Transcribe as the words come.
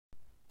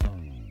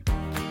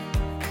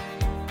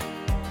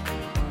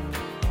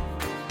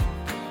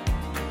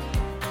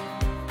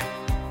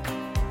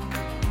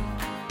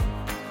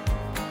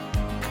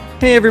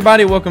Hey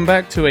everybody, welcome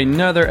back to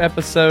another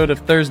episode of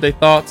Thursday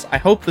Thoughts. I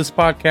hope this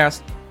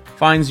podcast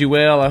finds you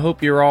well. I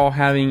hope you're all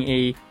having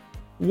a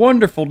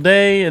wonderful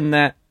day and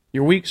that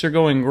your weeks are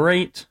going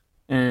great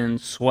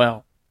and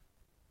swell.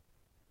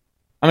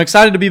 I'm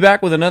excited to be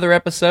back with another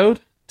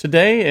episode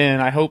today,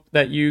 and I hope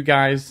that you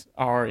guys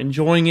are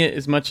enjoying it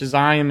as much as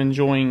I am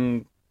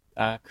enjoying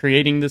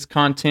creating this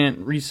content,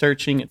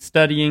 researching it,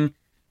 studying.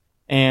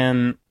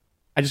 And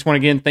I just want to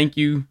again thank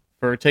you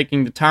for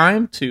taking the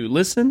time to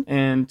listen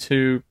and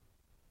to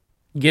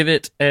give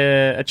it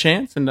a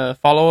chance and to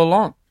follow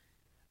along.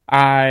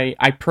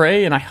 I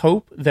pray and I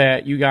hope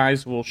that you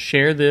guys will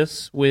share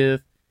this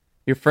with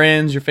your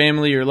friends, your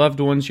family, your loved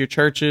ones, your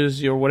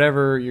churches, your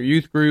whatever, your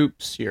youth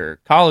groups, your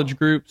college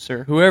groups,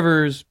 or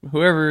whoever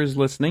is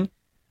listening.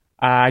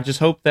 I just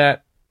hope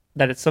that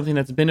it's something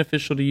that's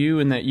beneficial to you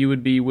and that you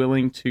would be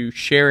willing to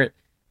share it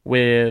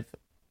with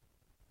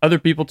other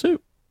people too.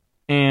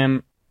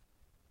 And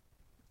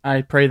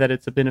I pray that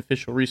it's a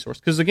beneficial resource.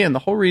 Because again, the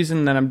whole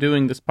reason that I'm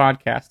doing this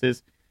podcast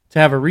is to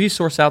have a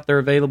resource out there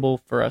available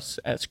for us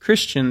as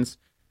Christians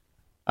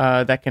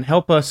that can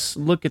help us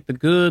look at the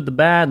good, the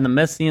bad, and the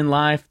messy in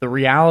life, the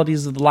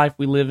realities of the life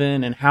we live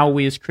in, and how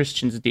we as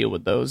Christians deal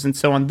with those. And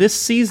so on this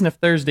season of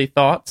Thursday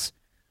Thoughts,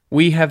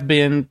 we have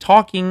been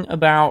talking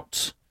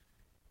about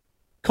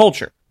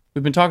culture.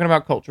 We've been talking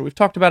about culture. We've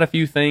talked about a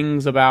few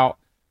things about,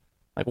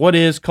 like, what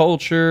is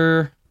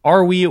culture?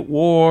 Are we at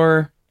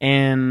war?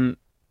 And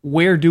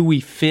where do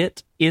we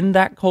fit in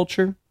that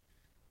culture?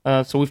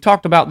 So we've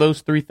talked about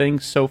those three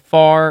things so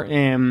far,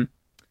 and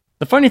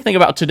the funny thing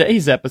about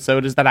today's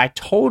episode is that I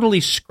totally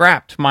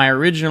scrapped my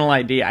original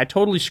idea. I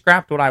totally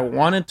scrapped what I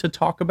wanted to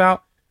talk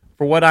about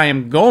for what I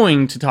am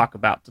going to talk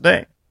about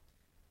today.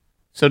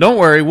 So don't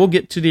worry, we'll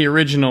get to the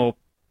original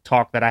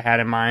talk that I had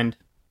in mind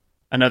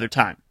another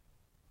time.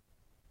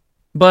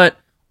 But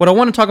what I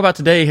want to talk about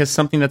today is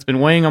something that's been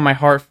weighing on my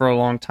heart for a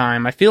long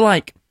time. I feel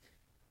like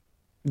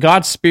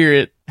God's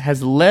Spirit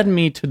has led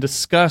me to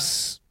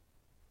discuss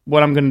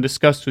what I'm going to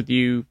discuss with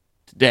you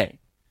today.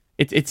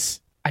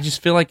 I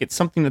just feel like it's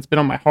something that's been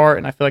on my heart,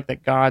 and I feel like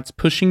that God's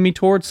pushing me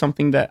towards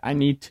something that I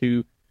need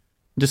to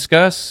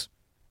discuss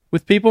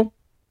with people.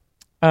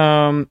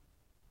 But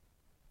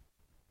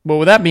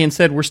with that being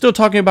said, we're still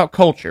talking about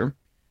culture,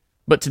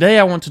 but today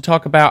I want to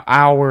talk about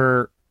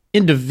our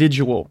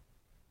individual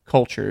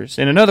cultures.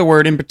 And in other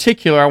words, in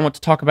particular, I want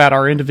to talk about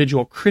our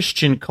individual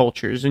Christian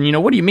cultures.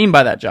 And what do you mean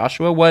by that,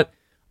 Joshua?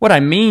 What I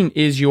mean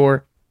is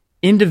your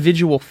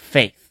individual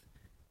faith.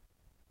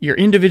 Your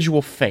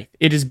individual faith.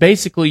 It is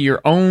basically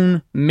your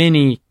own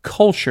mini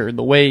culture,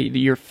 the way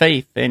your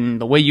faith and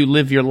the way you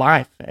live your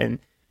life and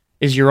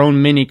is your own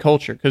mini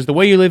culture. Because the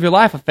way you live your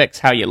life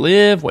affects how you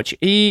live, what you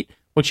eat,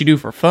 what you do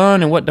for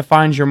fun, and what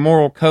defines your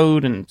moral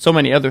code and so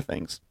many other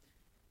things.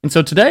 And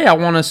so today I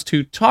want us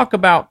to talk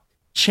about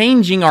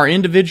changing our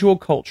individual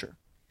culture.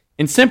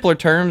 In simpler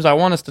terms, I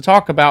want us to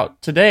talk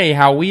about today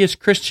how we as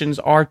Christians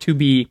are to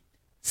be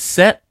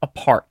set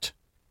apart.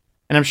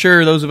 And I'm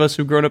sure those of us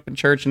who've grown up in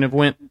church and have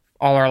went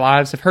all our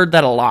lives have heard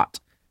that a lot.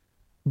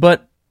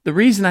 But the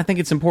reason I think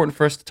it's important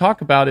for us to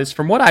talk about is,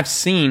 from what I've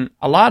seen,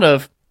 a lot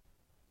of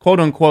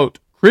quote-unquote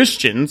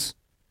Christians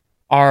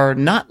are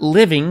not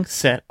living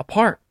set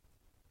apart.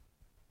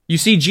 You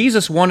see,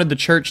 Jesus wanted the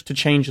church to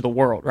change the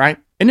world, right?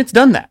 And it's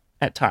done that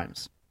at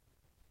times.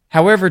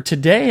 However,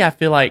 today I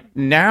feel like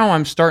now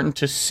I'm starting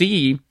to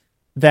see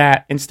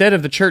that instead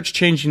of the church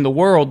changing the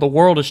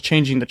world is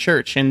changing the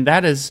church. And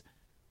that is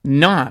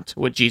not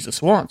what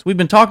Jesus wants. We've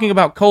been talking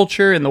about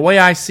culture, and the way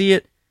I see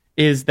it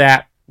is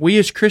that we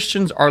as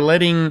Christians are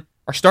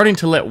starting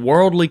to let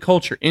worldly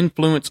culture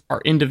influence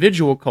our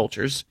individual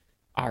cultures,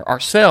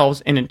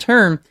 ourselves, and in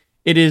turn,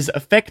 it is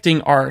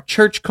affecting our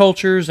church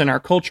cultures and our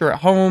culture at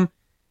home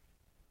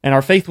and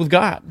our faith with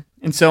God.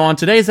 And so on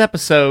today's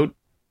episode,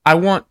 I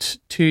want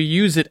to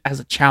use it as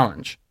a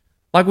challenge.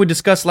 Like we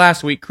discussed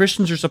last week,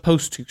 Christians are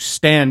supposed to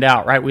stand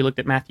out, right? We looked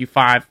at Matthew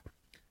 5,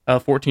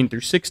 14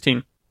 through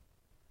 16.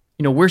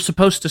 We're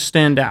supposed to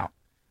stand out,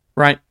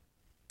 right?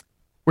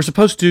 We're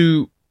supposed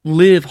to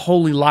live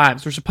holy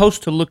lives. We're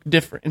supposed to look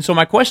different. And so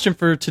my question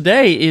for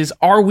today is,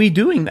 are we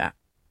doing that?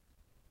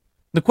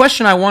 The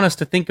question I want us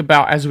to think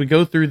about as we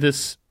go through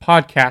this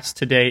podcast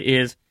today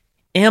is,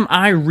 am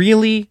I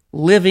really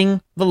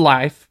living the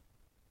life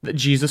that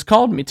Jesus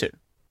called me to?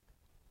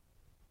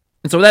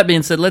 And so with that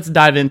being said, let's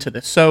dive into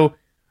this. So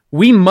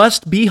we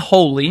must be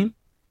holy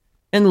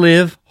and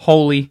live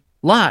holy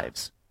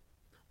lives.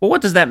 Well,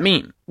 what does that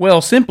mean?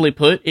 Well, simply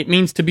put, it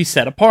means to be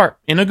set apart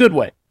in a good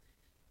way.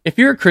 If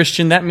you're a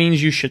Christian, that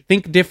means you should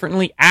think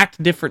differently,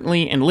 act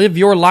differently, and live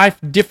your life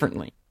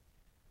differently.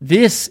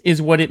 This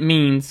is what it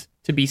means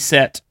to be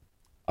set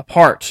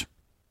apart.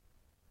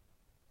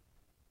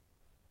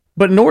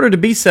 But in order to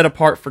be set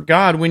apart for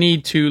God, we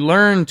need to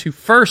learn to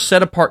first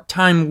set apart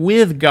time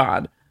with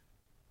God.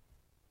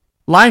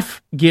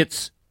 Life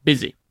gets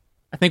busy.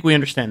 I think we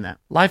understand that.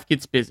 Life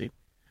gets busy.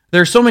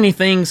 There are so many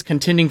things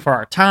contending for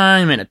our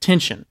time and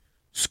attention.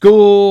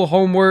 School,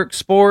 homework,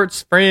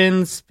 sports,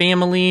 friends,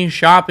 family,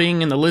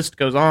 shopping, and the list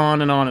goes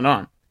on and on and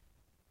on.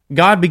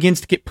 God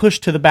begins to get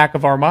pushed to the back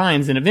of our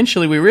minds, and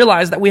eventually we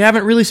realize that we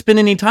haven't really spent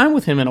any time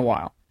with Him in a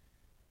while.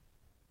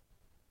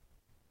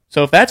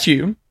 So if that's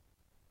you,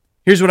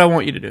 here's what I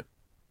want you to do.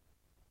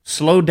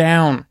 Slow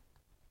down,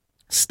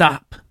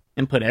 stop,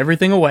 and put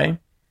everything away,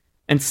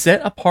 and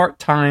set apart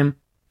time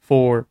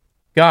for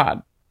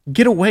God.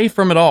 Get away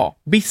from it all.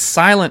 Be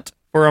silent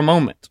for a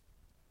moment.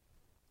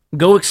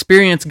 Go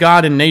experience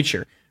God in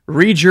nature.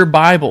 Read your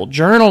Bible.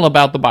 Journal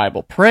about the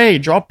Bible. Pray.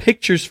 Draw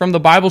pictures from the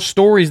Bible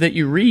stories that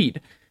you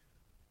read.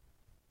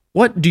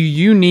 What do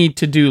you need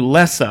to do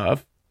less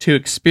of to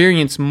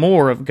experience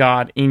more of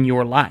God in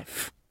your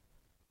life?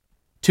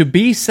 To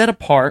be set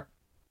apart,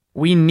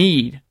 we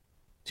need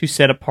to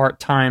set apart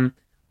time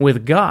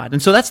with God.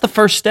 And so that's the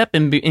first step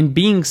in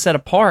being set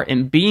apart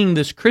and being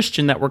this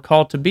Christian that we're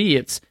called to be.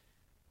 It's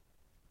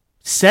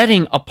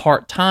setting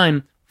apart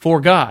time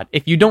for God.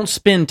 If you don't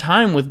spend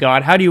time with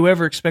God, how do you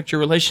ever expect your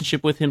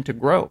relationship with Him to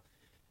grow?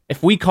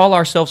 If we call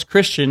ourselves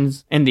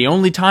Christians and the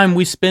only time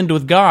we spend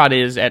with God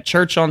is at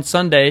church on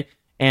Sunday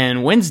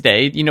and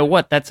Wednesday, you know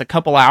what? That's a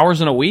couple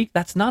hours in a week.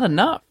 That's not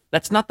enough.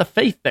 That's not the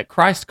faith that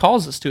Christ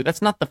calls us to.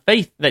 That's not the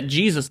faith that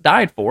Jesus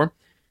died for.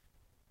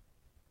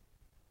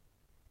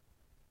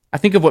 I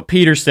think of what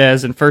Peter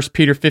says in 1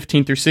 Peter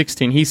 15 through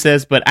 16. He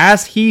says, "But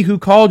as He who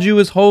called you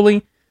is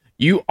holy,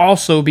 you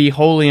also be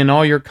holy in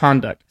all your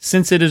conduct,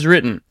 since it is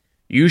written,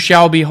 'You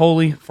shall be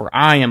holy, for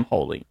I am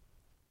holy.'"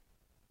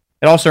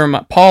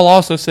 Paul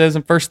also says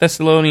in 1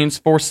 Thessalonians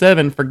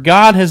 4:7, "For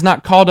God has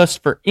not called us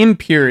for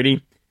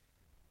impurity.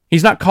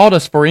 He's not called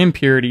us for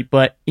impurity,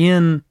 but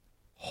in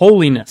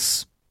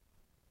holiness."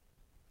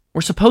 We're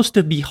supposed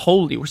to be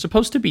holy. We're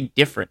supposed to be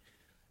different.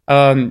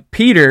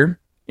 Peter,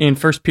 in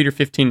 1 Peter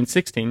 15 and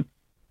 16,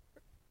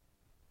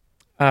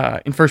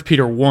 in 1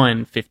 Peter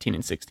 1, 15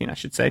 and 16, I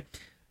should say,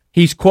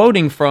 he's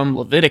quoting from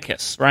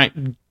Leviticus, right?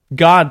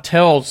 God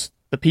tells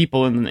the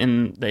people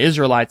in the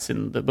Israelites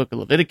in the book of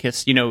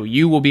Leviticus,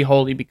 you will be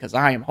holy because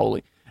I am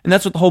holy. And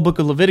that's what the whole book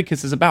of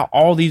Leviticus is about.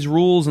 All these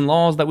rules and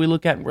laws that we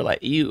look at and we're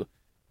like, ew.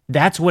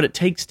 That's what it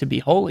takes to be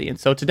holy. And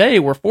so today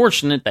we're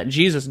fortunate that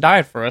Jesus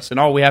died for us and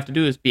all we have to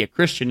do is be a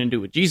Christian and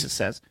do what Jesus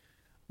says.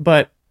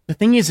 But the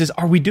thing is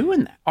are we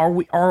doing that?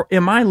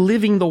 Am I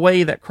living the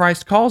way that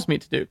Christ calls me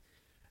to do?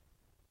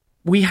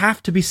 We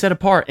have to be set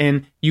apart,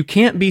 and you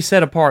can't be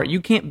set apart. You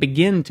can't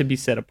begin to be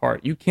set apart.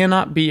 You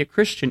cannot be a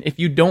Christian if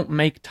you don't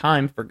make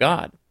time for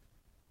God.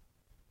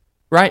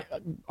 Right?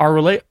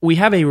 We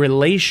have a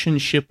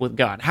relationship with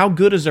God. How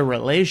good is a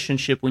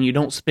relationship when you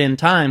don't spend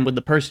time with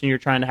the person you're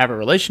trying to have a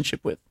relationship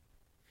with?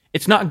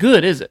 It's not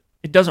good, is it?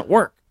 It doesn't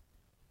work.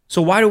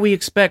 So why do we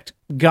expect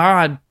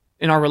God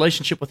in our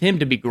relationship with Him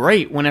to be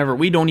great whenever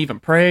we don't even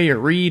pray or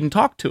read and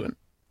talk to Him?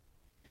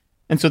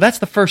 And so that's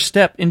the first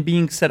step in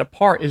being set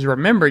apart, is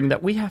remembering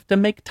that we have to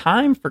make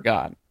time for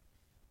God.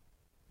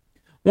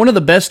 One of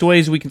the best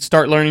ways we can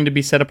start learning to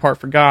be set apart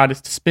for God is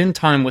to spend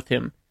time with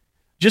Him.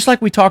 Just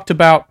like we talked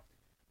about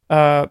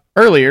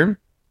earlier,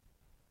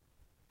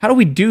 how do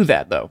we do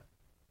that, though?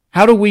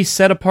 How do we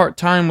set apart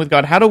time with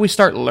God? How do we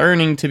start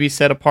learning to be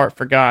set apart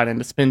for God and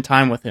to spend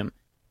time with Him?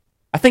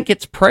 I think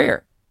it's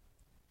prayer.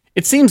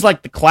 It seems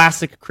like the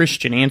classic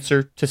Christian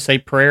answer to say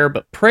prayer,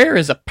 but prayer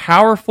is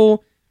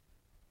powerful,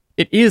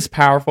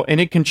 and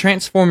it can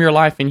transform your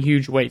life in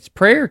huge ways.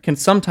 Prayer can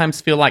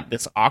sometimes feel like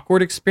this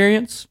awkward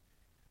experience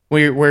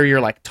where you're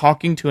like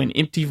talking to an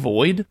empty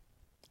void.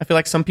 I feel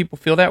like some people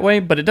feel that way,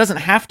 but it doesn't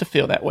have to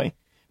feel that way.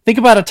 Think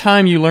about a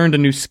time you learned a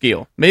new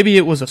skill. Maybe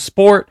it was a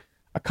sport,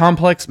 a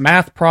complex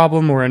math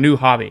problem, or a new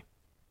hobby.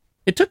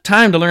 It took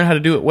time to learn how to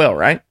do it well,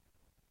 right?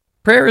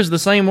 Prayer is the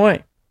same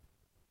way.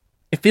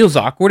 It feels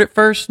awkward at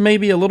first,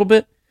 maybe a little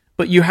bit,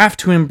 but you have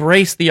to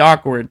embrace the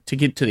awkward to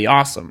get to the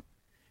awesome.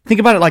 Think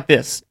about it like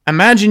this.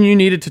 Imagine you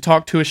needed to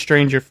talk to a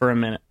stranger for a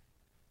minute.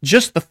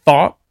 Just the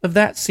thought of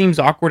that seems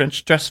awkward and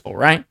stressful,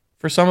 right?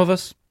 For some of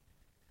us.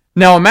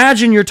 Now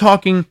imagine you're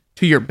talking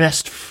to your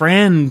best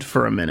friend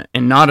for a minute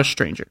and not a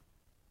stranger.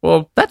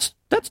 Well, that's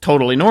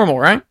totally normal,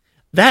 right?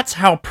 That's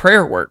how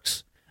prayer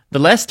works. The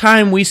less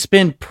time we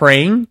spend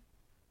praying,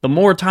 the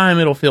more time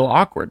it'll feel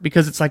awkward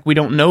because it's like we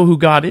don't know who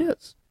God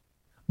is.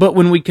 But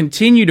when we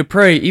continue to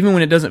pray, even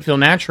when it doesn't feel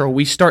natural,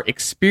 we start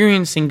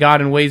experiencing God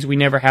in ways we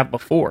never have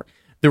before.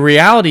 The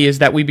reality is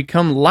that we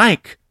become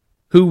like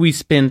who we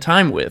spend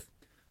time with.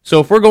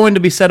 So if we're going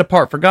to be set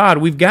apart for God,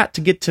 we've got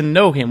to get to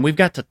know Him. We've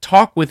got to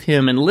talk with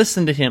Him and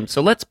listen to Him.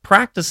 So let's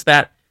practice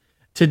that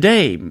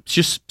today.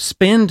 Just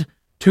spend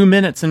 2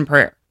 minutes in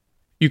prayer.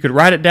 You could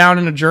write it down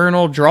in a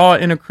journal, draw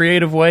it in a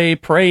creative way,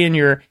 pray in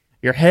your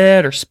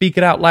head, or speak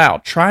it out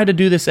loud. Try to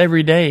do this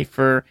every day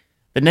for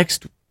the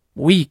next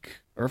week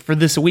or for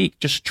this week.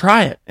 Just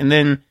try it and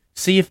then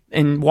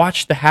and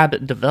watch the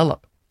habit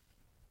develop.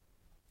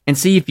 And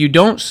see if you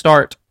don't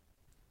start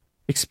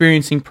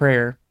experiencing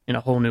prayer in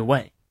a whole new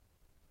way.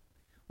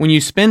 When you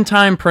spend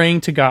time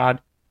praying to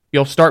God,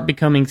 you'll start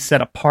becoming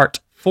set apart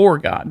for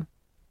God.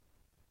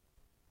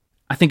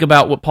 I think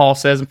about what Paul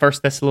says in 1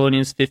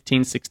 Thessalonians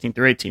 15, 16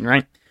 through 18,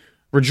 right?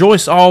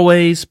 Rejoice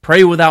always,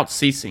 pray without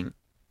ceasing.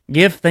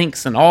 Give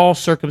thanks in all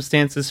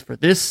circumstances, for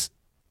this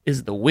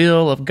is the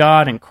will of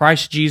God in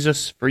Christ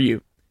Jesus for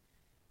you.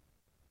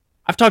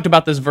 I've talked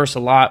about this verse a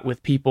lot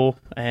with people,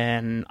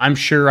 and I'm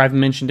sure I've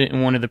mentioned it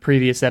in one of the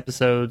previous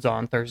episodes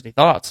on Thursday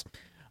Thoughts.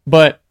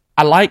 But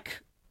I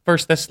like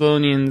 1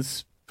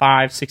 Thessalonians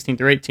 5:16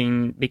 through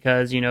 18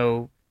 because,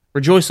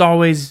 rejoice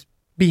always,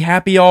 be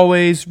happy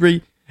always.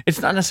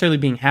 It's not necessarily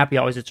being happy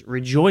always. It's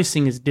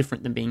rejoicing is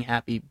different than being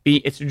happy.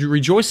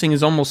 Rejoicing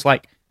is almost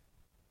like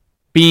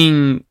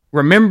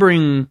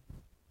remembering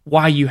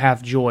why you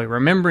have joy,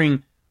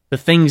 remembering the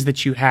things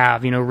that you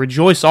have.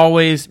 Rejoice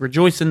always,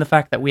 rejoice in the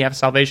fact that we have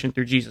salvation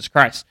through Jesus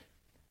Christ.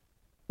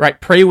 Right?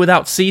 Pray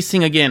without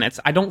ceasing. Again,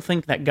 I don't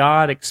think that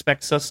God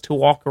expects us to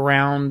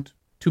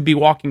be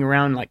walking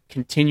around like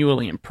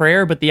continually in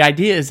prayer, but the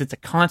idea is it's a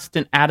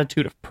constant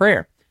attitude of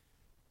prayer.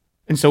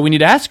 And so we need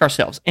to ask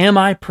ourselves, am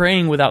I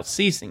praying without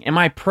ceasing? Am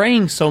I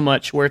praying so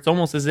much where it's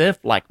almost as if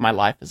like my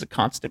life is a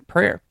constant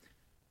prayer?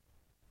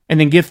 And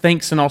then give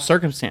thanks in all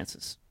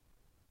circumstances.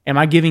 Am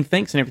I giving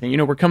thanks and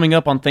everything? We're coming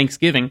up on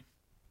Thanksgiving.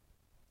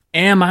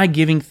 Am I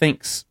giving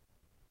thanks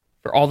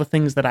for all the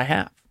things that I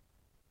have?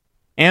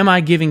 Am I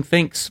giving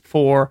thanks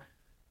for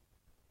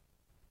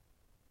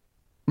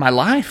my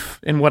life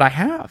and what I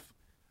have?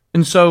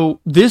 And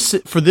so this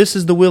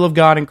is the will of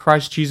God in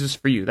Christ Jesus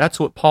for you. That's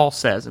what Paul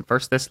says in 1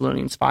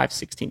 Thessalonians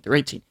 5:16 through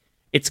 18.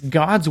 It's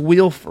God's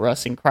will for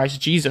us in Christ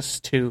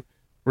Jesus to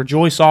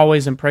rejoice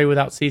always and pray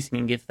without ceasing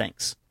and give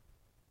thanks.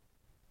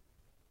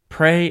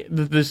 Pray,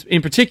 this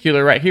in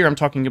particular right here, I'm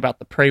talking about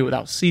the pray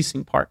without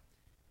ceasing part.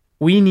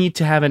 We need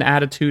to have an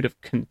attitude of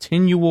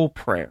continual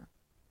prayer.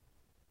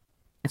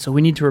 And so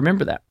we need to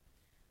remember that.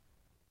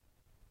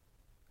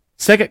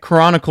 2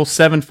 Chronicles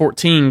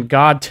 7:14,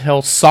 God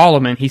tells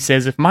Solomon, he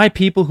says, if my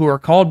people who are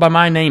called by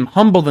my name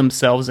humble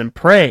themselves and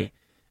pray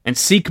and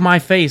seek my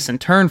face and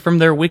turn from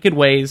their wicked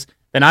ways,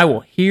 then I will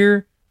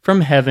hear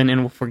from heaven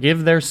and will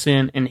forgive their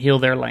sin and heal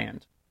their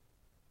land.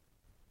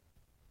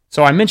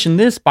 So I mentioned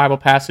this Bible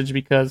passage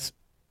because,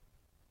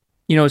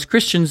 as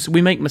Christians,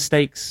 we make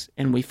mistakes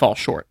and we fall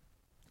short.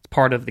 It's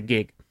part of the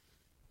gig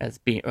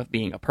of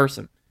being a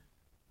person.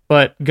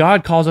 But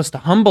God calls us to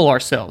humble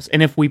ourselves.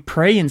 And if we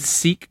pray and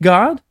seek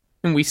God,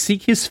 and we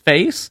seek His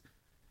face,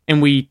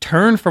 and we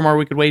turn from our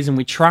wicked ways, and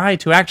we try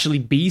to actually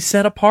be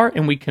set apart,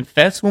 and we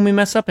confess when we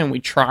mess up, and we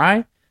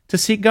try to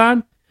seek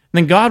God,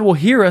 then God will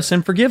hear us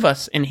and forgive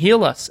us and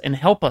heal us and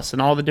help us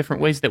in all the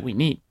different ways that we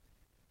need.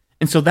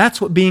 And so that's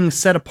what being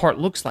set apart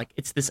looks like.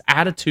 It's this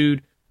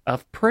attitude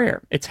of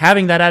prayer. It's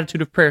having that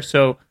attitude of prayer.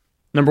 So,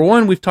 number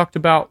one, we've talked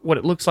about what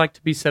it looks like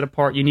to be set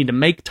apart. You need to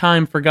make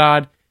time for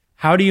God.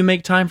 How do you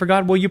make time for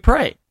God? Well, you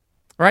pray,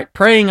 right?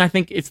 Praying, I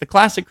think it's the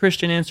classic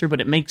Christian answer, but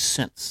it makes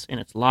sense and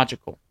it's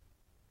logical.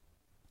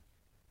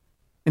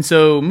 And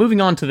so,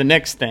 moving on to the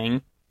next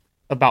thing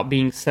about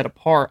being set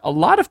apart, a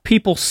lot of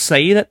people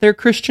say that they're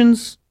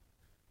Christians,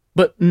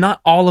 but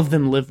not all of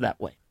them live that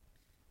way.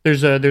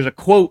 There's a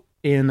quote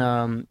in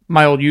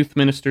my old youth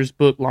minister's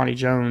book, Lonnie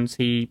Jones.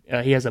 He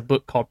has a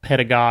book called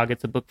Pedagogue.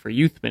 It's a book for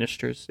youth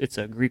ministers. It's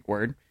a Greek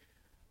word,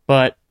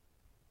 but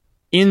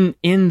in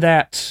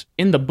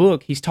the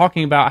book, he's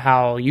talking about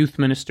how youth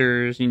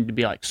ministers need to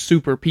be like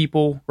super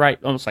people, right?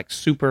 Almost like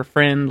super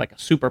friend, like a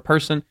super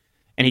person.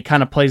 And he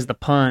kind of plays the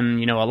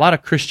pun. A lot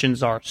of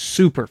Christians are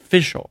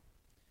superficial,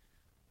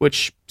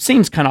 which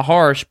seems kind of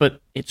harsh,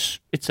 but it's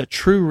a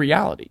true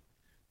reality.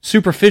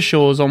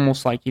 Superficial is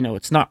almost like,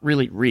 it's not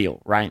really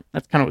real, right?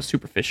 That's kind of what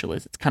superficial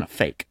is. It's kind of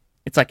fake.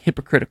 It's like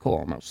hypocritical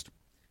almost.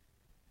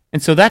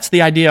 And so that's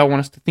the idea I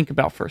want us to think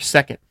about for a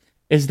second,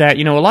 is that,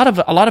 a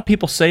lot of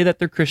people say that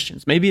they're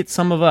Christians. Maybe it's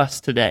some of us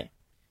today.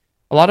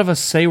 A lot of us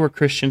say we're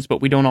Christians,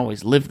 but we don't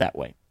always live that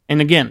way. And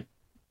again,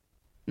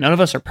 none of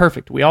us are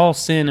perfect. We all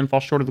sin and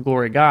fall short of the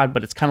glory of God,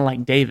 but it's kind of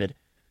like David,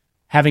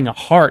 having a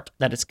heart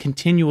that is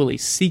continually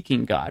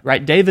seeking God,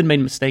 right? David made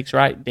mistakes,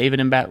 right?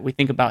 We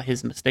think about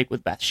his mistake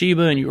with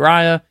Bathsheba and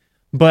Uriah,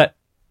 but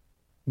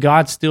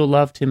God still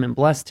loved him and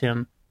blessed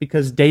him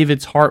because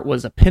David's heart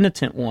was a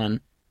penitent one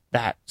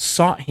that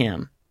sought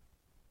him.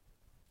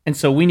 And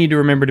so we need to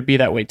remember to be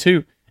that way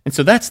too. And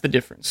so that's the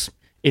difference,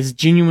 is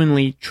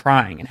genuinely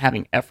trying and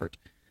having effort.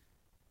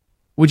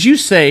 Would you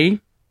say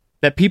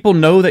that people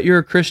know that you're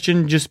a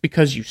Christian just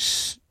because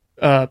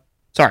let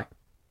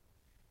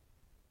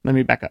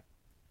me back up.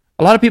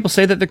 A lot of people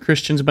say that they're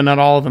Christians, but not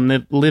all of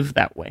them live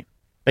that way.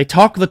 They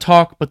talk the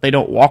talk, but they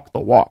don't walk the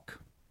walk.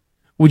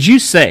 Would you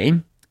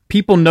say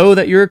people know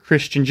that you're a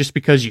Christian just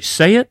because you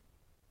say it?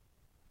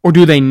 Or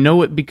do they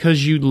know it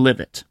because you live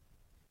it?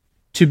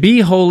 To be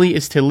holy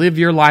is to live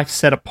your life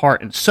set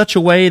apart in such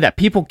a way that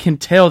people can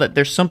tell that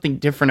there's something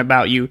different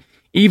about you,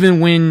 even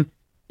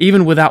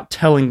without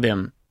telling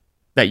them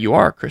that you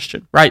are a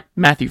Christian, right?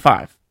 Matthew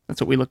 5. That's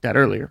what we looked at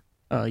earlier,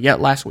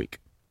 last week.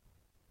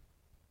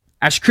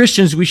 As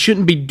Christians, we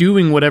shouldn't be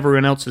doing what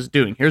everyone else is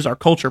doing. Here's our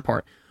culture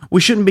part.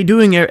 We shouldn't be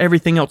doing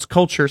everything else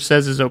culture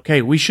says is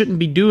okay. We shouldn't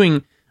be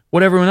doing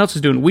what everyone else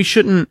is doing. We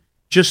shouldn't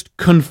just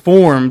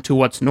conform to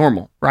what's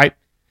normal, right?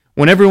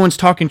 When everyone's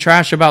talking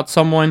trash about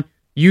someone,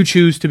 you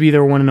choose to be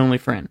their one and only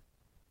friend.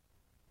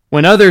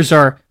 When others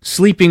are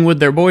sleeping with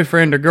their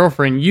boyfriend or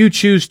girlfriend, you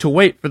choose to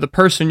wait for the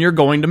person you're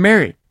going to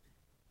marry.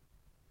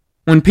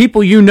 When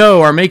people you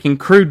know are making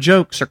crude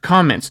jokes or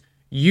comments,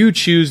 you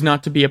choose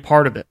not to be a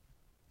part of it.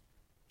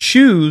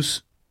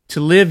 Choose to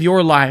live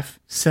your life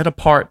set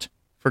apart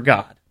for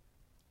God.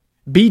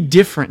 Be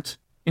different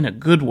in a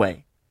good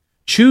way.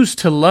 Choose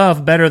to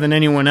love better than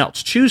anyone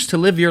else. Choose to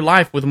live your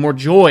life with more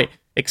joy,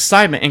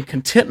 excitement, and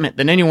contentment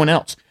than anyone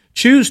else.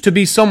 Choose to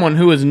be someone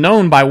who is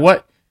known by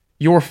what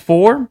you're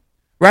for,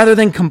 rather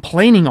than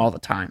complaining all the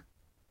time.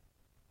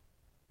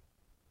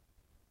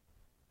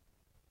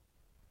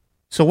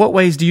 So what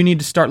ways do you need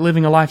to start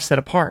living a life set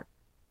apart?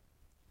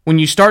 When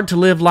you start to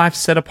live life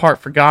set apart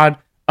for God,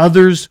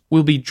 others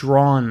will be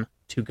drawn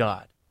to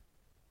God.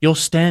 You'll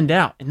stand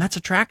out, and that's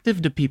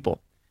attractive to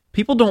people.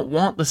 People don't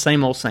want the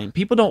same old same.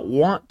 People don't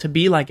want to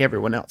be like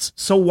everyone else.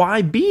 So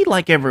why be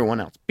like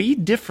everyone else? Be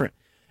different.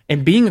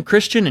 And being a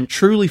Christian and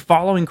truly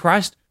following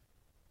Christ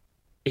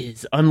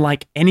is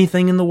unlike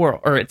anything in the world,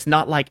 or it's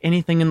not like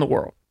anything in the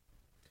world.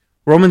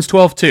 Romans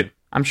 12:2.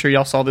 I'm sure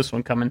y'all saw this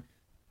one coming.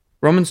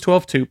 Romans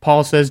 12:2,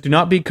 Paul says, "Do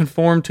not be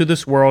conformed to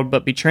this world,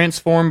 but be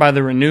transformed by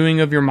the renewing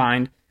of your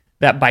mind,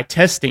 that by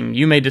testing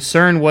you may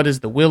discern what is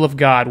the will of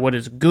God, what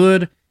is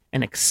good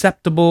and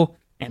acceptable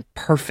and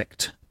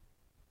perfect."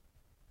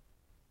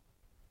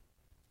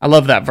 I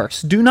love that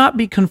verse. Do not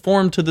be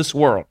conformed to this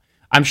world.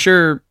 I'm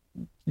sure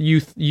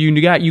you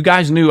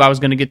guys knew I was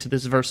going to get to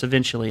this verse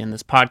eventually in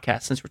this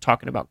podcast, since we're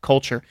talking about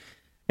culture.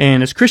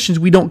 And as Christians,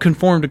 we don't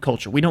conform to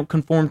culture. We don't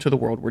conform to the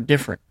world. We're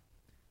different.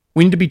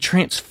 We need to be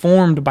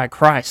transformed by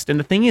Christ. And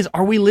the thing is,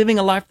 are we living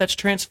a life that's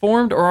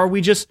transformed, or are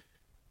we just,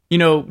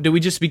 do we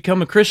just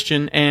become a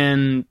Christian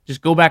and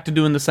just go back to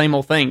doing the same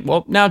old thing?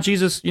 Well, now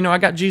Jesus, I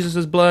got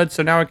Jesus' blood,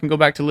 so now I can go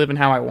back to living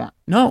how I want.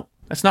 No,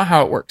 that's not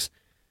how it works.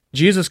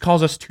 Jesus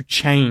calls us to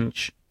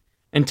change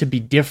and to be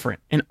different.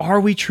 And are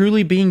we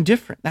truly being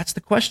different? That's the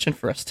question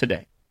for us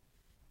today.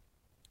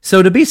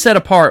 So to be set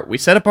apart, we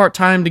set apart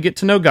time to get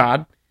to know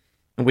God,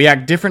 and we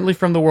act differently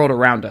from the world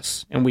around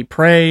us, and we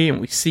pray and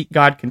we seek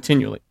God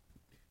continually.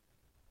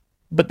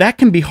 But that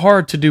can be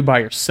hard to do by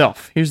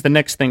yourself. Here's the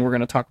next thing we're going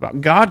to talk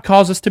about. God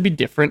calls us to be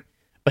different,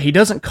 but He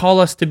doesn't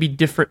call us to be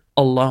different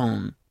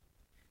alone.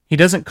 He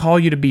doesn't call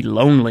you to be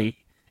lonely.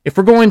 If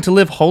we're going to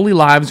live holy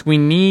lives,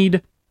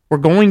 we're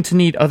going to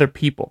need other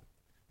people.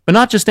 But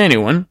not just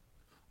anyone.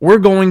 We're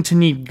going to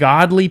need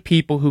godly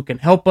people who can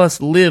help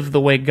us live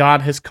the way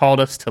God has called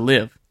us to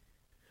live.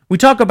 We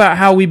talk about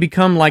how we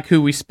become like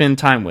who we spend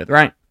time with,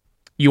 right?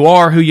 You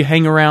are who you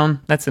hang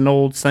around. That's an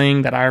old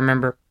saying that I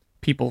remember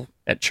people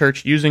at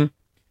church using.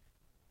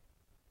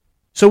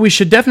 So we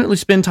should definitely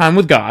spend time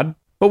with God,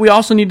 but we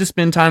also need to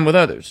spend time with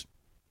others.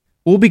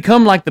 We'll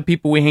become like the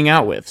people we hang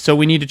out with, so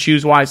we need to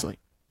choose wisely.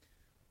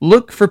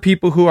 Look for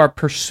people who are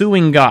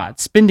pursuing God,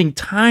 spending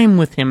time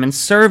with Him, and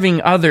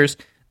serving others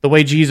the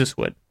way Jesus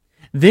would.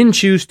 Then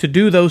choose to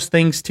do those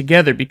things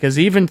together, because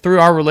even though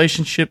our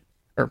relationship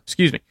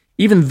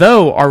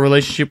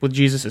with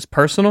Jesus is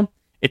personal,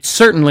 it's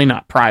certainly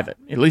not private.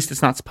 At least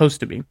it's not supposed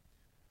to be.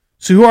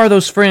 So who are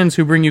those friends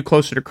who bring you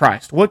closer to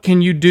Christ? What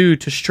can you do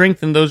to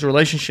strengthen those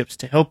relationships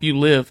to help you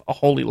live a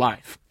holy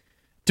life?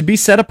 To be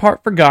set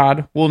apart for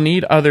God, we'll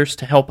need others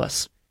to help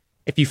us.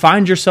 If you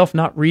find yourself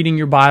not reading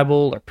your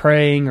Bible or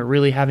praying or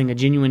really having a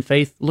genuine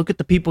faith, look at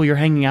the people you're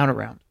hanging out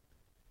around.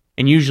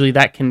 And usually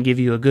that can give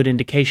you a good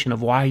indication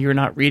of why you're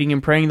not reading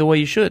and praying the way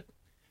you should.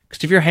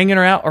 Because if you're hanging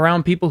out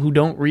around people who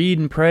don't read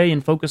and pray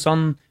and focus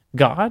on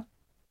God,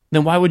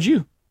 then why would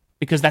you?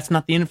 Because that's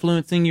not the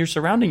influencing you're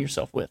surrounding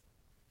yourself with.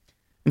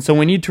 And so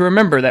we need to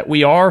remember that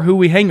we are who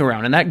we hang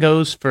around, and that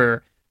goes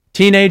for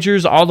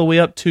teenagers all the way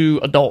up to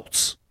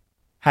adults,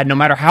 no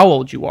matter how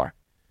old you are.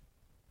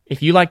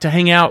 If you like to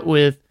hang out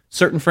with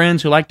certain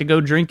friends who like to go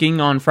drinking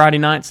on Friday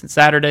nights and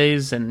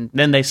Saturdays, and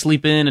then they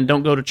sleep in and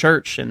don't go to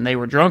church, and they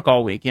were drunk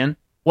all weekend,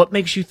 what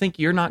makes you think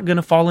you're not going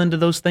to fall into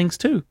those things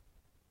too?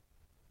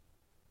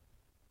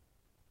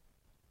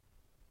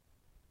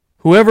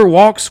 Whoever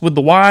walks with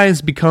the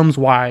wise becomes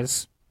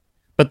wise,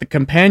 but the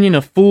companion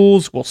of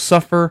fools will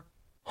suffer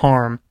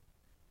harm.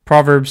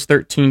 Proverbs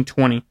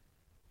 13:20.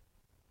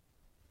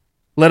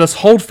 Let us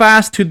hold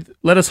fast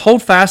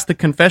the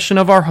confession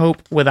of our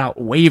hope without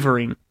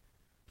wavering,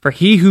 for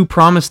He who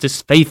promised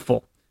is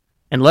faithful.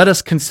 And let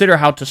us consider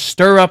how to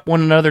stir up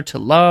one another to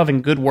love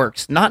and good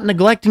works, not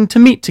neglecting to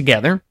meet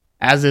together,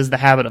 as is the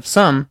habit of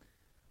some,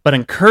 but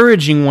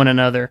encouraging one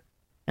another,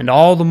 and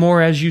all the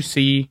more as you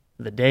see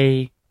the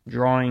day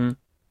drawing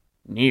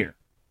near.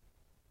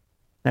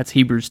 That's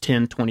Hebrews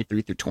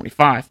 10:23 through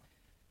 25.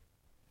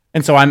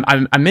 And so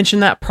I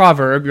mentioned that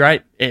proverb,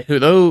 right?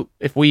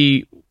 If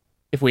we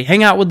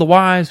hang out with the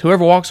wise,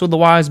 whoever walks with the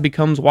wise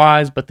becomes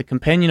wise, but the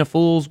companion of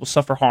fools will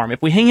suffer harm.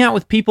 If we hang out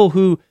with people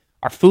who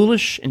are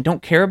foolish and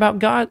don't care about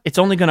God, it's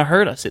only going to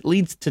hurt us. It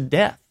leads to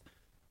death,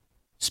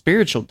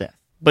 spiritual death.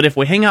 But if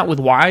we hang out with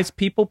wise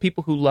people,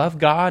 people who love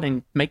God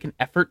and make an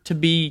effort to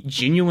be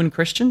genuine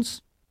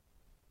Christians,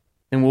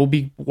 then we'll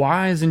be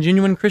wise and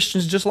genuine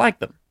Christians just like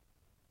them.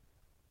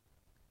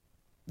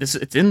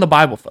 It's in the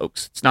Bible,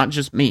 folks. It's not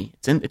just me.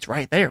 It's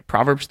right there.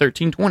 Proverbs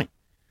 13:20.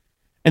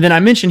 And then I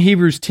mentioned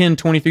Hebrews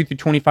 10:23 through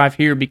 25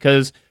 here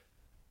because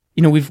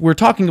we're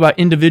talking about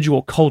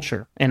individual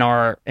culture in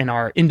our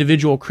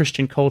individual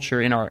Christian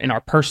culture in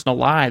our personal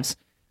lives.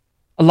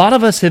 A lot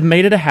of us have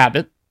made it a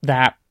habit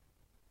that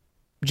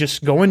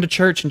just going to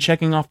church and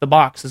checking off the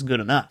box is good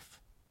enough.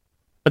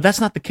 But that's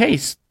not the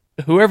case.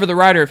 Whoever the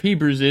writer of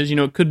Hebrews is,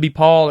 it could be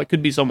Paul, it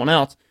could be someone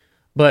else,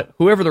 but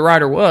whoever the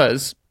writer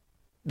was,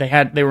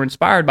 they were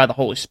inspired by the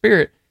Holy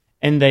Spirit,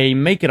 and they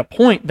make it a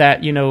point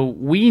that,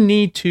 we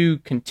need to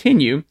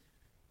continue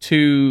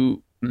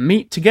to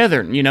meet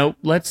together.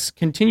 Let's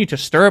continue to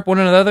stir up one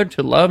another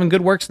to love and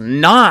good works,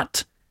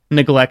 not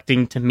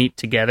neglecting to meet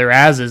together,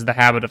 as is the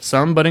habit of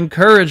some, but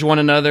encourage one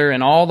another,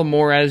 and all the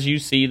more as you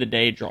see the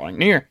day drawing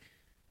near.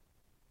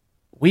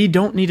 We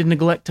don't need to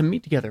neglect to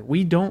meet together.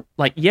 We don't,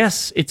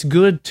 yes, it's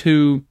good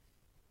to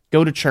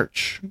go to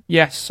church.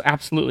 Yes,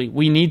 absolutely.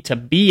 We need to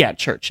be at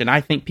church, and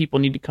I think people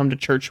need to come to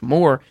church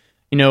more.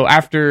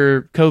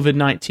 After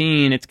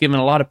COVID-19, it's given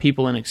a lot of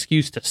people an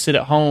excuse to sit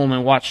at home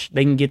and watch.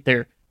 They can get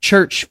their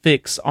church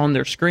fix on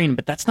their screen,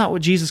 but that's not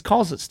what Jesus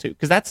calls us to,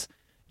 because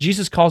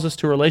Jesus calls us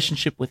to a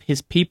relationship with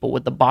his people,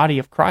 with the body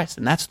of Christ,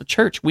 and that's the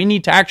church. We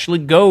need to actually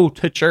go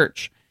to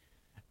church.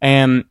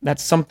 And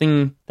that's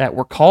something that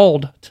we're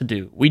called to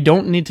do. We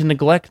don't need to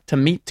neglect to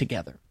meet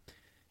together.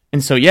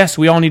 And so, yes,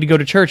 we all need to go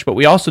to church, but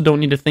we also don't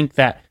need to think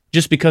that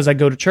just because I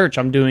go to church,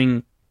 I'm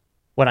doing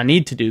what I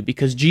need to do,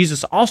 because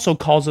Jesus also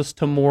calls us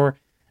to more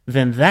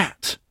than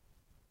that,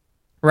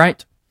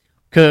 right?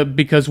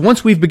 Because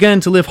once we've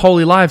begun to live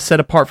holy lives set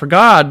apart for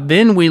God,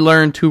 then we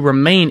learn to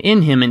remain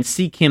in him and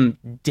seek him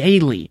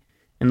daily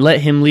and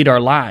let him lead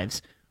our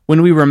lives.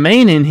 When we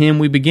remain in him,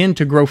 we begin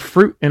to grow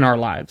fruit in our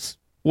lives.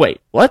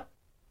 Wait, what?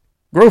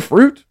 Grow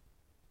fruit?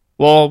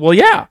 Well,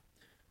 yeah.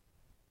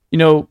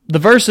 The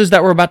verses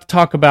that we're about to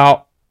talk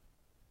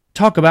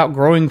about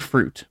growing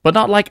fruit, but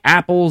not like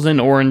apples and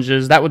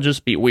oranges. That would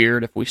just be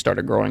weird if we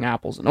started growing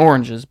apples and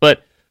oranges.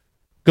 But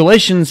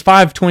Galatians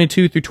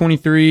 5:22 through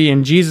 23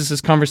 and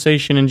Jesus'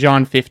 conversation in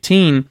John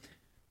 15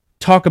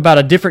 talk about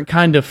a different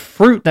kind of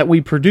fruit that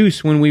we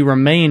produce when we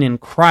remain in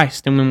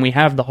Christ and when we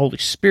have the Holy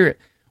Spirit.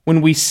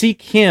 When we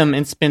seek him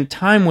and spend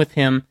time with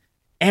him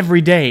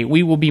every day,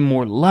 we will be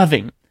more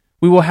loving.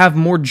 We will have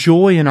more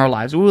joy in our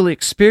lives. We will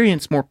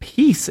experience more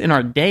peace in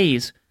our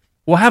days.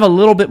 We'll have a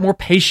little bit more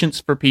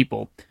patience for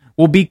people.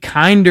 We'll be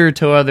kinder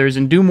to others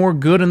and do more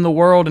good in the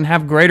world and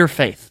have greater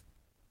faith.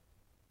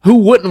 Who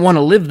wouldn't want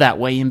to live that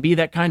way and be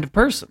that kind of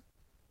person?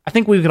 I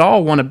think we could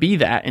all want to be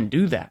that and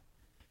do that.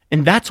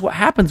 And that's what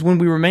happens when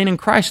we remain in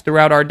Christ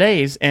throughout our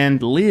days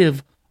and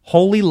live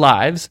holy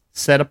lives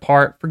set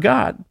apart for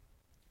God.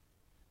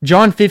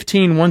 John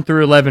 15:1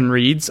 through 11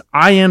 reads,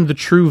 I am the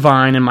true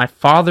vine, and my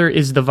Father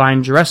is the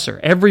vine dresser.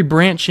 Every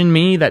branch in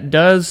me that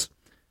does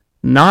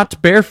not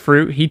bear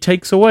fruit, he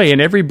takes away, and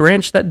every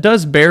branch that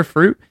does bear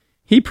fruit,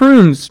 he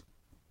prunes,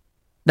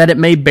 that it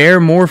may bear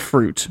more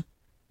fruit.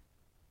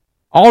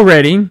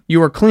 Already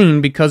you are clean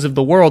because of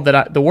the word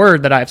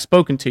that I have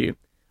spoken to you.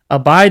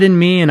 Abide in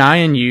me, and I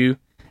in you.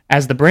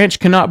 As the branch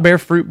cannot bear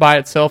fruit by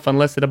itself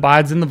unless it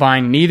abides in the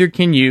vine, neither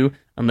can you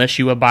unless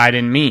you abide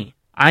in me.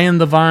 I am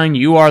the vine,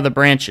 you are the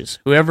branches.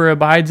 Whoever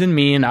abides in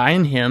me and I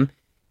in him,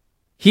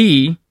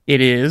 he it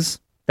is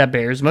that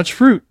bears much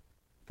fruit.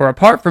 For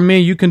apart from me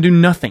you can do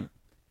nothing.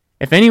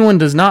 If anyone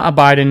does not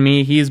abide in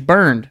me, he is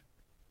burned.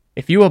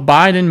 If you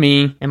abide in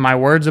me and my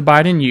words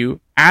abide in you,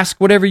 ask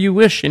whatever you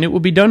wish and it will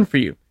be done for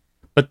you.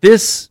 But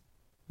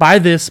by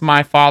this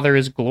my Father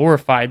is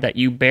glorified, that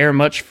you bear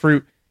much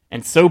fruit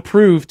and so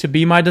prove to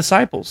be my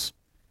disciples.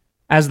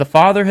 As the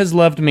Father has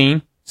loved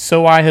me,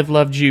 so I have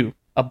loved you.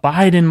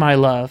 Abide in my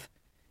love.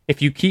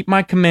 If you keep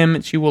my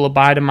commandments, you will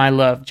abide in my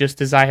love, just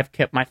as I have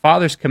kept my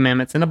Father's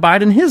commandments and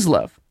abide in his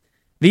love.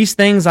 These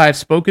things I have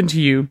spoken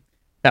to you,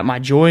 that my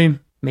joy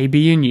may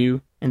be in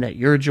you, and that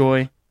your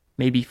joy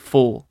may be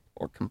full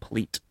or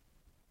complete.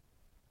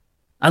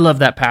 I love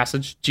that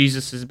passage.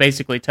 Jesus is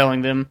basically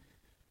telling them,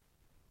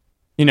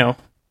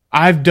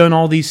 I've done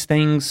all these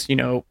things,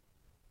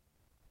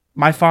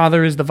 my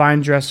Father is the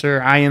vine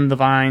dresser, I am the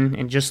vine,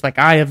 and just like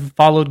I have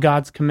followed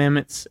God's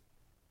commandments,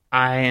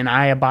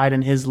 I abide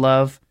in his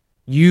love,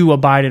 you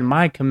abide in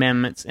my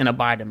commandments and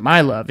abide in my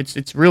love. It's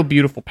a real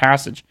beautiful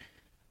passage,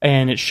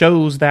 and it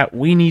shows that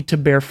we need to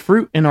bear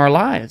fruit in our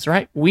lives,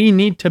 right? We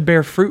need to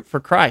bear fruit for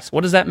Christ.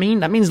 What does that mean?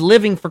 That means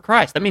living for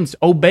Christ. That means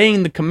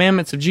obeying the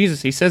commandments of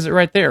Jesus. He says it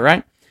right there,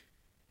 right?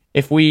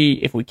 If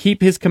we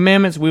keep his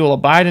commandments, we will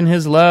abide in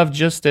his love,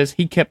 just as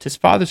he kept his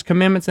Father's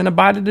commandments and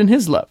abided in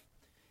his love.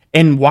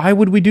 And why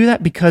would we do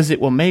that? Because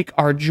it will make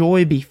our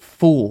joy be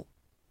full.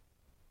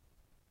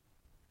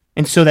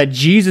 And so that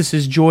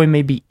Jesus' joy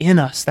may be in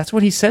us. That's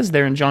what he says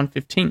there in John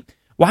 15.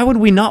 Why would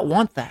we not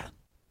want that?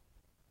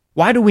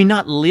 Why do we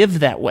not live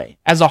that way?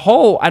 As a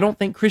whole, I don't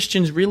think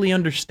Christians really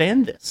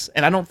understand this,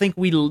 and I don't think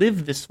we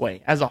live this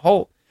way as a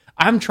whole.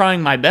 I'm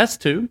trying my best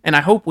to, and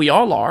I hope we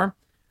all are,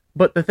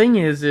 but the thing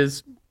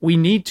is we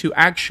need to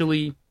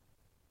actually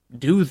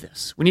do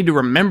this. We need to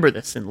remember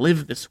this and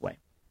live this way.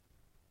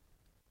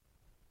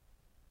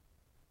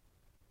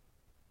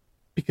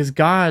 because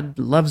God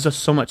loves us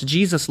so much.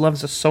 Jesus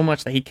loves us so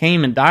much that he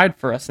came and died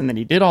for us and that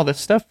he did all this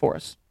stuff for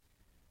us.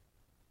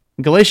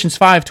 Galatians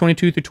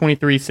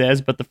 5:22-23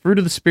 says, "But the fruit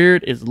of the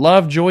Spirit is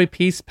love, joy,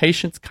 peace,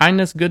 patience,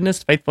 kindness,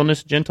 goodness,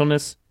 faithfulness,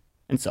 gentleness,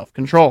 and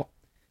self-control.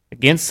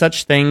 Against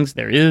such things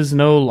there is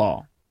no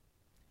law."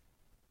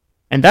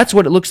 And that's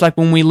what it looks like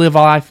when we live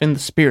life in the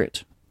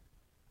Spirit.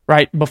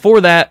 Right?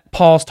 Before that,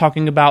 Paul's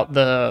talking about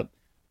the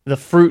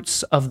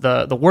fruits of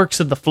the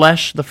works of the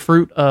flesh, the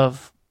fruit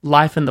of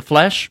life in the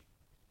flesh.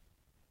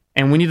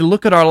 And we need to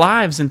look at our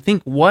lives and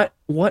think, what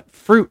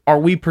fruit are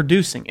we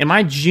producing? Am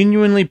I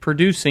genuinely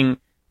producing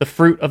the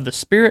fruit of the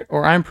Spirit,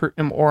 or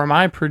am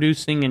I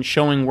producing and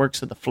showing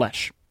works of the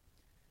flesh?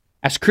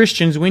 As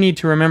Christians, we need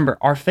to remember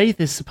our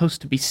faith is supposed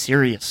to be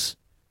serious.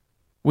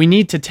 We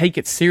need to take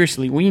it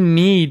seriously. We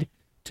need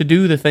to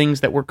do the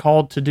things that we're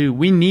called to do.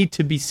 We need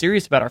to be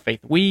serious about our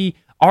faith.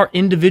 Our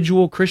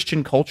individual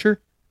Christian culture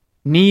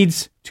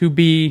needs to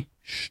be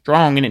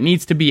strong, and it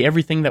needs to be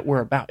everything that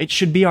we're about. It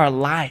should be our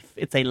life.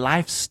 It's a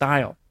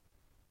lifestyle.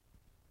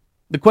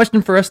 The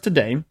question for us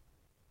today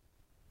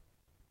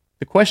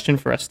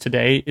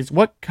is,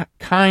 what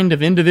kind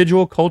of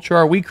individual culture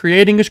are we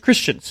creating as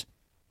Christians?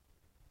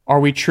 Are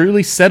we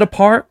truly set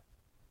apart,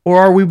 or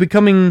are we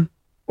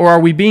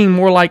being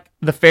more like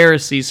the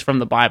Pharisees from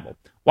the Bible?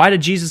 Why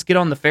did Jesus get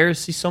on the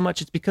Pharisees so much?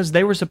 It's because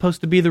they were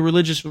supposed to be the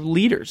religious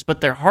leaders,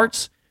 but their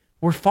hearts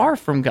were far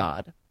from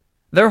God.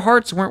 Their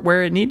hearts weren't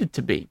where it needed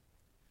to be.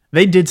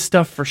 They did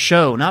stuff for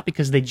show, not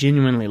because they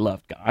genuinely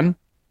loved God.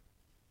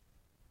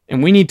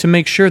 And we need to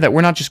make sure that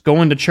we're not just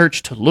going to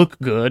church to look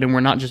good, and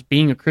we're not just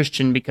being a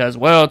Christian because,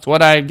 well, it's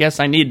what I guess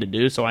I need to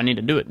do, so I need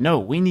to do it. No,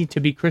 we need to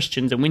be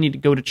Christians, and we need to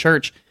go to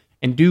church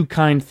and do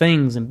kind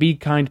things and be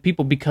kind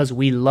people because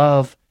we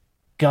love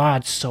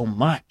God so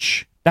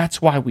much.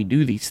 That's why we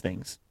do these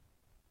things.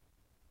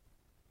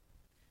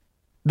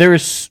 There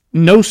is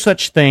no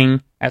such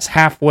thing as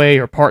halfway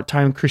or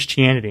part-time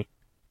Christianity.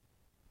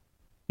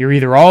 You're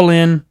either all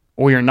in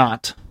or you're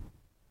not.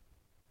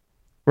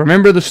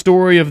 Remember the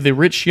story of the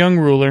rich young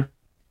ruler.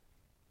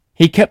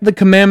 He kept the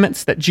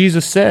commandments that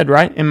Jesus said,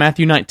 right? In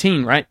Matthew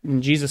 19, right?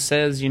 And Jesus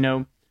says,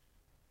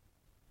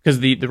 because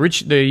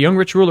the young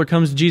rich ruler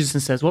comes to Jesus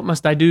and says, "What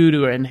must I do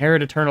to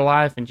inherit eternal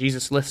life?" And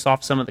Jesus lists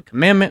off some of the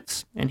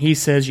commandments, and he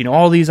says,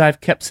 "All these I've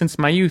kept since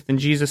my youth." And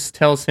Jesus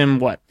tells him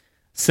what?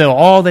 Sell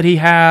all that he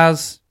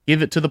has,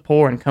 give it to the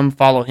poor, and come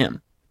follow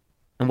him.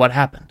 And what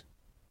happened?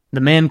 The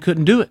man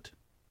couldn't do it.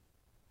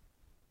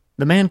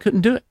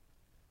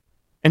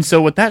 And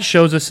so what that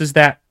shows us is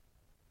that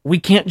we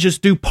can't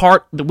just do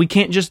part of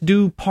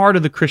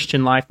the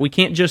Christian life. We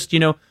can't just,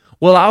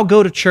 I'll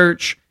go to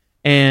church,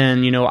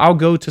 and, I'll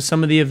go to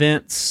some of the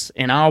events,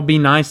 and I'll be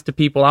nice to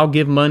people. I'll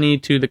give money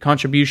to the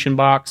contribution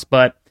box,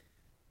 but,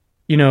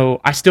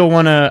 I still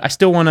want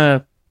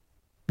to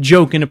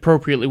joke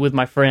inappropriately with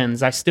my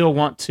friends. I still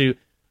want to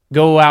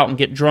go out and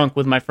get drunk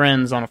with my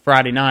friends on a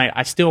Friday night.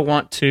 I still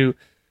want to,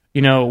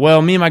 me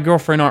and my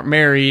girlfriend aren't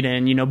married,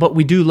 and, but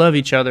we do love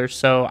each other,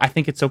 so I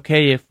think it's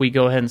okay if we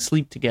go ahead and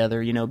sleep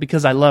together,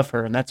 because I love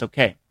her, and that's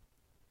okay.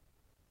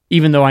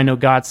 Even though I know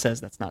God says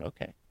that's not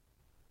okay.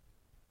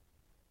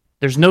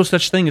 There's no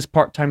such thing as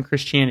part-time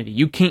Christianity.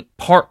 You can't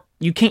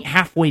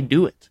halfway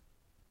do it.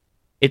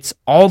 It's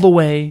all the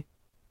way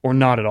or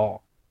not at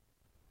all.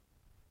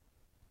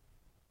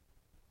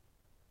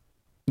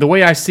 The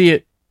way I see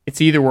it, it's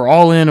either we're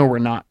all in or we're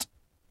not.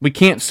 We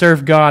can't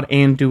serve God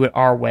and do it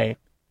our way.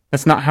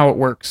 That's not how it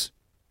works.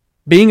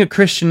 Being a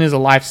Christian is a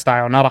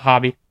lifestyle, not a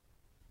hobby.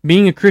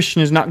 Being a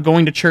Christian is not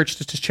going to church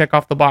just to check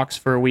off the box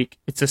for a week.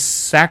 It's a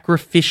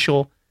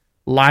sacrificial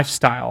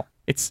lifestyle.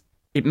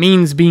 It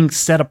means being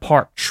set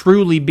apart,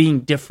 truly being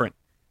different,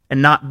 and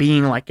not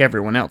being like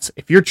everyone else.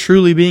 If you're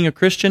truly being a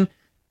Christian,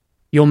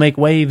 you'll make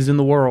waves in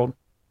the world,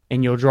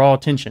 and you'll draw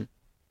attention.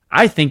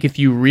 I think if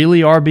you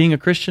really are being a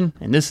Christian,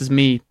 and this is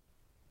me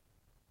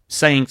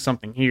saying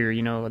something here,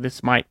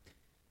 this might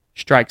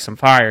strike some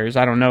fires,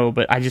 I don't know,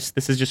 but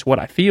this is just what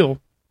I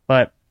feel.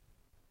 But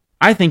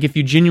I think if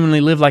you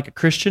genuinely live like a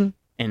Christian,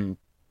 and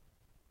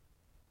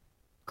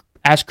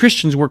as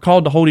Christians, we're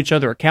called to hold each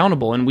other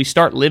accountable, and we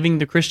start living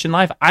the Christian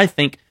life, I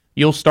think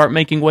you'll start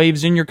making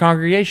waves in your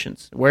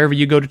congregations, wherever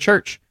you go to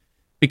church.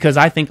 Because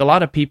I think a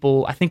lot of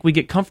people, we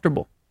get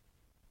comfortable,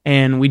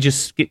 and we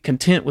just get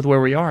content with where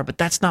we are, but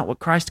that's not what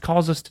Christ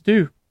calls us to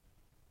do.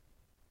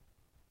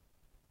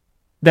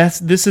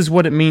 This is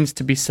what it means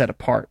to be set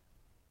apart.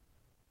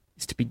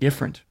 It's to be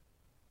different.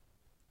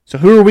 So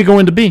who are we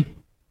going to be?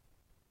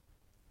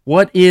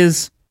 What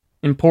is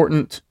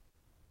important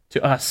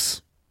to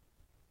us?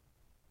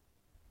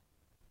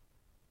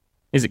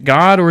 Is it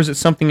God or is it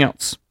something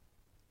else?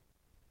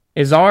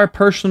 Is our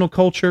personal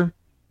culture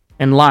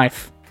and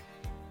life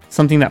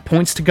something that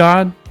points to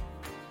God,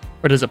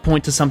 or does it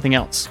point to something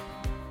else?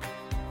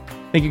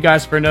 Thank you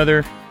guys for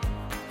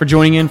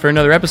joining in for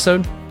another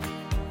episode.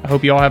 I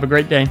hope you all have a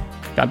great day.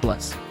 God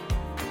bless.